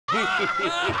The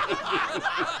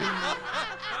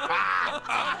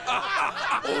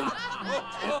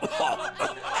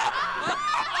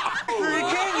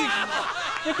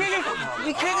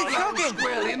king is choking!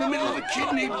 Squarely in the middle of a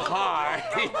kidney pie.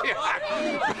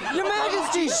 Your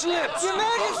Majesty! Slips, Your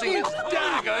Majesty! tossing its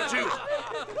dagger to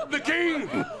the king.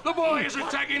 The boy is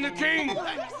attacking the king.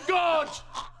 Guards!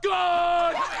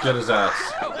 Guards! Get his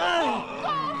ass.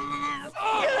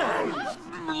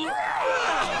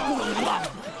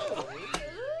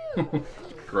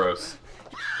 Gross.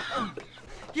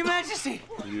 Your Majesty!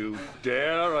 You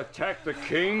dare attack the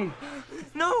king?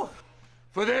 No!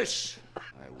 For this,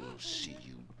 I will see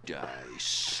you die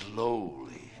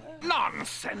slowly.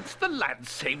 Nonsense! The lad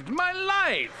saved my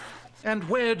life! And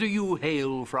where do you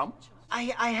hail from?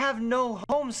 I have no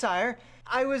home, sire.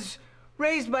 I was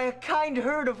raised by a kind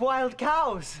herd of wild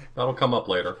cows. That'll come up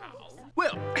later.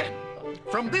 Well,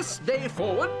 from this day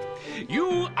forward,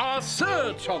 you are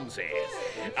Sir Chauncey.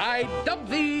 I dub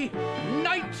thee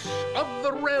Knight of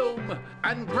the Realm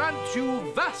and grant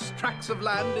you vast tracts of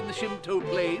land in the Shinto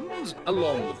Plains,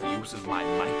 along with the use of my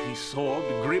mighty sword,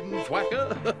 Grim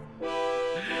Thwacker.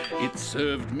 It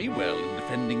served me well in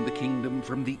defending the kingdom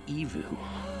from the evil,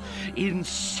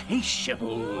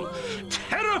 insatiable,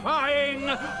 terrifying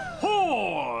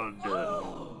Horde.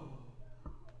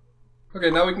 Okay,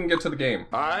 now we can get to the game.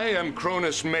 I am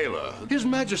Cronus Mela. His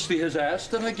Majesty has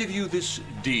asked that I give you this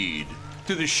deed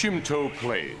to the Shinto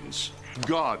Plains,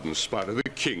 garden spot of the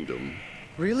kingdom.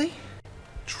 Really?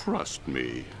 Trust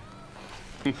me.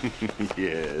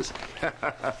 Yes.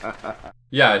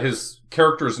 Yeah, his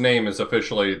character's name is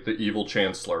officially the Evil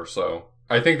Chancellor, so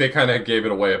I think they kind of gave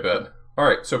it away a bit.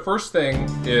 Alright, so first thing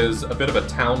is a bit of a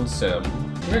town sim.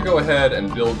 I'm gonna go ahead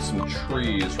and build some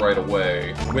trees right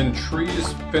away. When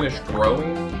trees finish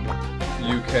growing,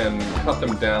 you can cut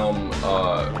them down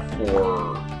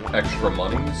for extra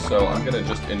money, so I'm gonna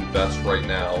just invest right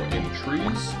now in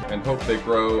trees and hope they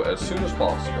grow as soon as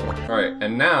possible. Alright,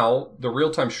 and now, the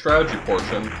real-time strategy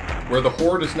portion, where the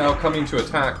Horde is now coming to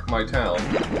attack my town.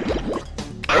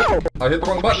 Oh, I hit the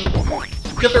wrong button!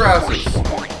 Get their asses!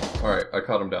 Alright, I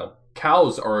cut them down.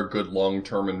 Cows are a good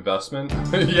long-term investment.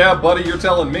 Yeah, buddy, you're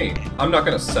telling me. I'm not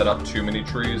gonna set up too many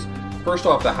trees. First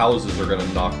off, the houses are gonna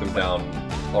knock them down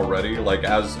already. Like,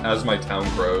 as my town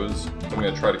grows, I'm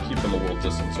gonna try to keep them a little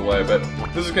distance away, but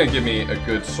this is gonna give me a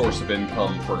good source of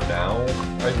income for now,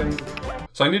 I think.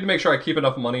 So I need to make sure I keep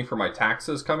enough money for my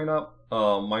taxes coming up,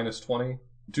 minus 20.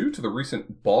 Due to the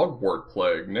recent bogwort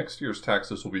plague, next year's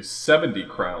taxes will be 70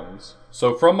 crowns.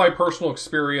 So from my personal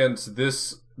experience,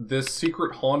 this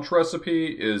secret haunch recipe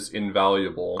is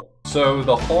invaluable. So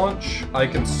the haunch, I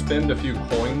can spend a few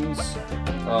coins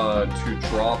to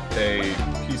drop a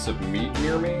piece of meat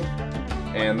near me,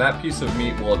 and that piece of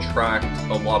meat will attract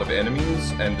a lot of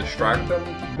enemies and distract them.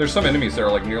 There's some enemies that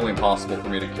are like nearly impossible for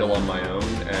me to kill on my own,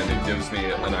 and it gives me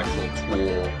an actual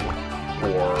tool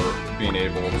for being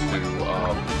able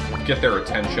to get their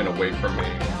attention away from me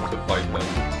to fight them.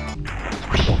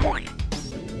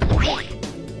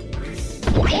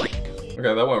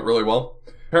 Okay, that went really well.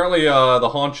 Apparently, the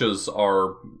haunches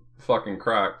are fucking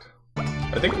cracked.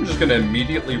 I think I'm just gonna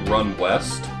immediately run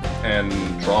west and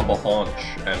drop a haunch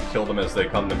and kill them as they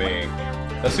come to me.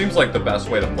 That seems like the best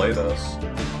way to play this.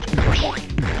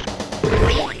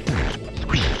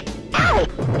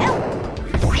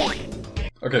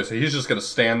 Okay, so he's just gonna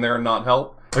stand there and not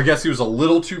help? I guess he was a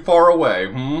little too far away,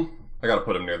 I gotta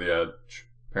put him near the edge.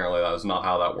 Apparently that is not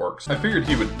how that works. I figured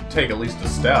he would take at least a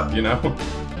step, you know?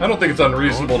 I don't think it's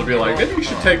unreasonable to be like, maybe you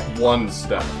should take one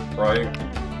step, right?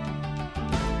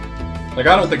 Like,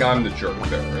 I don't think I'm the jerk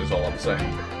there, is all I'm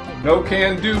saying. No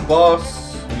can do,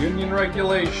 boss. Union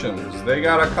regulations. They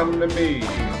gotta come to me.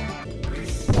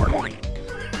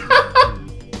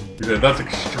 Okay, that's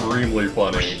extremely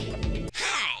funny.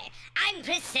 Hi, I'm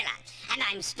Priscilla, and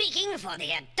I'm speaking for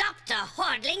the Adopt a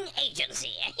Hordeling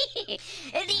Agency.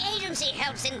 The agency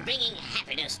helps in bringing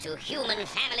happiness to human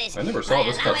families I never saw by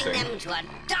this allowing cutscene. them to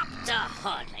adopt a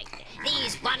hordeling.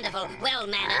 These wonderful,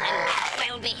 well-mannered and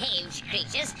well-behaved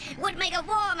creatures would make a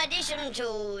warm addition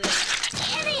to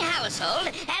any household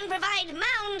and provide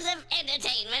mounds of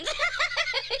entertainment.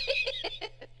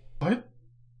 What?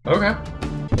 Okay.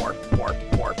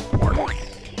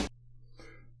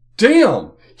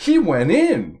 Damn! He went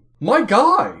in! My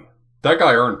guy! That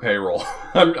guy earned payroll.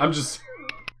 I'm just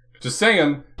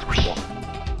saying.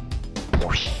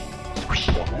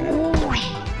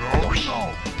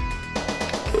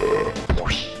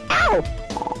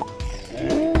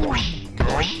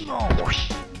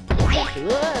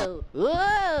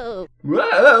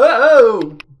 Whoa,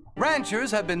 whoa.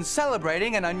 Ranchers have been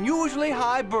celebrating an unusually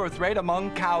high birth rate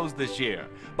among cows this year.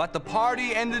 but the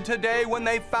party ended today when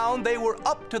they found they were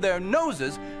up to their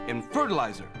noses in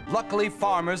fertilizer. Luckily,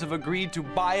 farmers have agreed to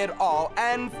buy it all,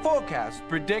 and forecasts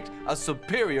predict a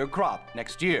superior crop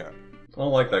next year. I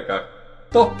don't like that guy.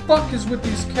 The fuck is with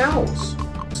these cows?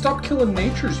 Stop killing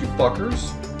natures, you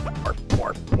fuckers.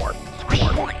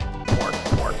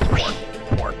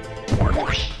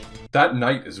 That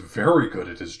knight is very good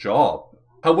at his job.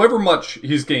 However much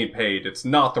he's getting paid, it's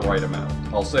not the right amount.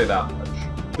 I'll say that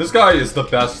much. This guy is the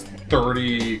best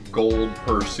 30 gold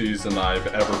per season I've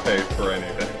ever paid for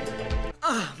anything.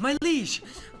 Ah, my liege.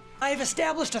 I have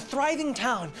established a thriving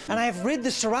town, and I have rid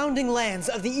the surrounding lands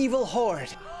of the evil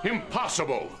Horde.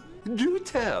 Impossible! Do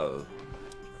tell.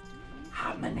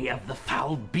 How many of the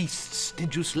foul beasts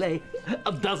did you slay?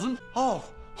 A dozen? Oh,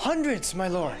 hundreds, my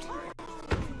lord.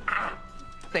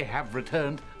 They have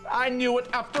returned. I knew it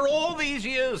after all these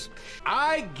years.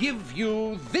 I give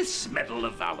you this Medal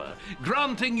of Valor,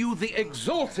 granting you the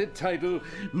exalted title,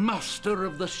 Master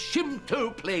of the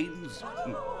Shimto Plains.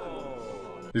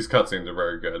 These cutscenes are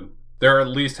very good. They're at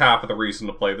least half of the reason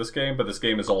to play this game, but this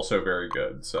game is also very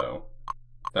good, so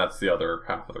that's the other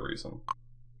half of the reason.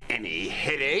 Any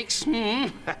headaches?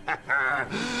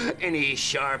 Any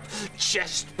sharp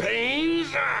chest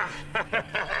pains?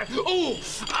 Oh!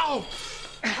 Ow!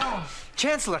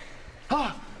 Chancellor.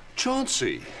 Ah,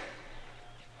 Chauncey.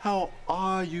 How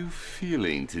are you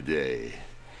feeling today?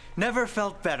 Never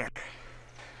felt better.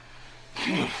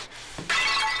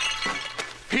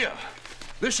 Here,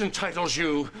 this entitles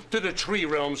you to the tree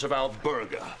realms of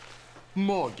Alberga.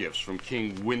 More gifts from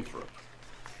King Winthrop.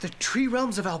 The tree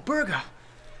realms of Alberga.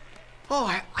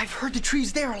 Oh, I've heard the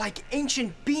trees there are like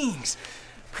ancient beings,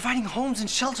 providing homes and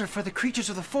shelter for the creatures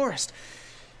of the forest.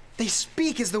 They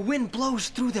speak as the wind blows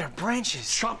through their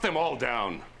branches. Chop them all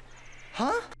down.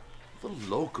 Huh? The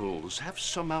locals have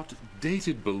some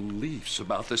outdated beliefs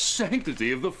about the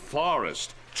sanctity of the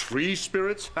forest. Tree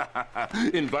spirits?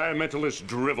 Environmentalist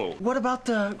drivel. What about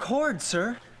the Horde,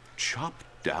 sir? Chop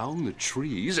down the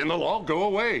trees and they'll all go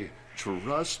away.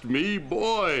 Trust me,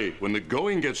 boy. When the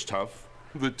going gets tough,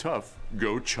 the tough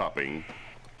go chopping.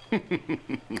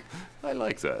 I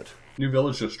like that. New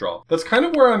village just dropped. That's kind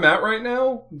of where I'm at right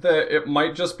now, that it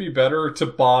might just be better to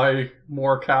buy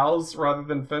more cows rather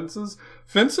than fences.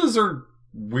 Fences are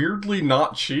weirdly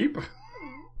not cheap.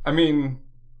 I mean,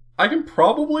 I can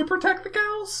probably protect the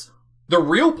cows. The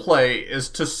real play is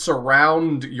to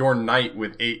surround your knight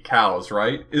with 8 cows,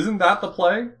 right? Isn't that the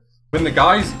play? When the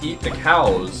guys eat the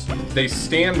cows, they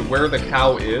stand where the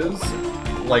cow is,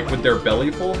 like with their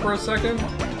belly full for a second.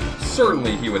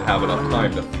 Certainly he would have enough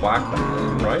time to thwack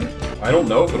them, right? I don't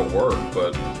know if it'll work,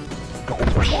 but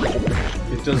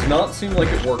it does not seem like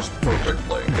it works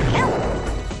perfectly.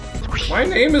 My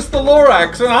name is the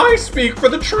Lorax, and I speak for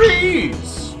the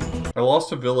trees! I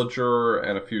lost a villager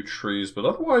and a few trees, but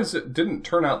otherwise it didn't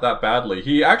turn out that badly.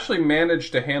 He actually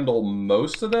managed to handle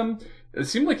most of them. It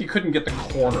seemed like he couldn't get the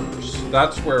corners.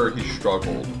 That's where he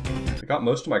struggled. I got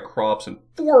most of my crops and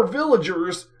 4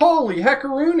 villagers! Holy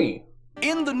heckaroony!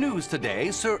 In the news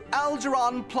today, Sir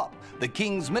Algernon Plupp, the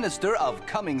King's Minister of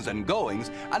Comings and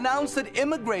Goings, announced that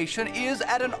immigration is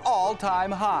at an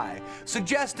all-time high,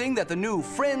 suggesting that the new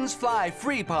Friends Fly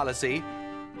Free policy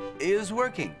is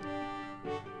working.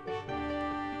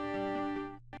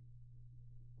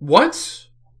 What?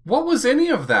 What was any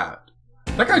of that?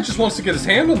 That guy just wants to get his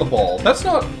hand on the ball. That's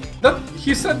not...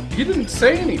 he said... he didn't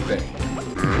say anything.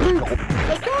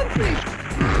 The country!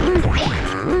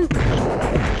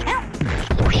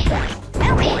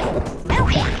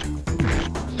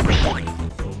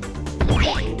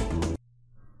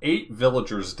 8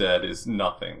 villagers dead is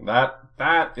nothing.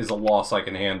 That is a loss I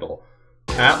can handle.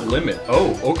 At limit.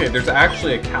 Oh, okay, there's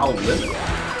actually a cow limit.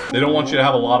 They don't want you to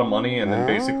have a lot of money and then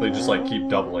basically just like keep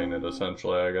doubling it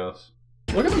essentially, I guess.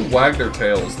 Look at them wag their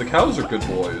tails. The cows are good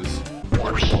boys.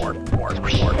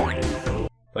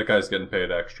 That guy's getting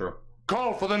paid extra.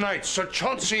 Call for the knights. Sir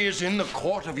Chauncey is in the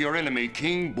court of your enemy,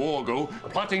 King Borgo,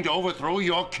 plotting to overthrow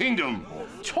your kingdom.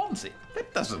 Chauncey?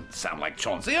 That doesn't sound like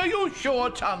Chauncey. Are you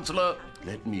sure, Chancellor?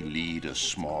 Let me lead a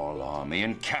small army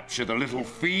and capture the little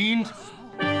fiend.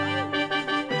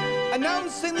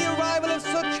 Announcing the arrival of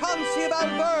Sir Chauncey of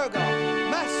Alberga,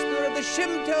 Master of the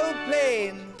Shimto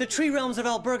Plains. The tree realms of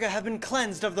Alberga have been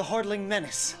cleansed of the Hordeling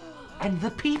menace. And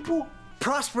the people?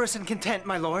 Prosperous and content,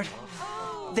 my lord.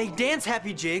 They dance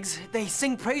happy jigs, they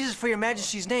sing praises for your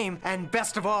majesty's name, and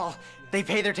best of all, they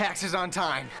pay their taxes on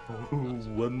time. Oh,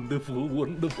 wonderful,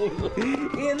 wonderful.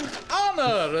 In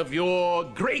honor of your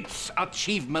great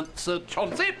achievement, Sir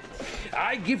Chauncey,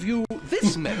 I give you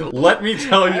this medal. Let me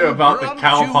tell you about the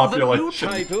cow population.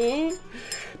 The new title,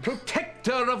 Protect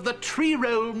protector of the tree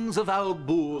realms of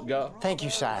Alburga. Thank you,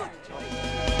 sire.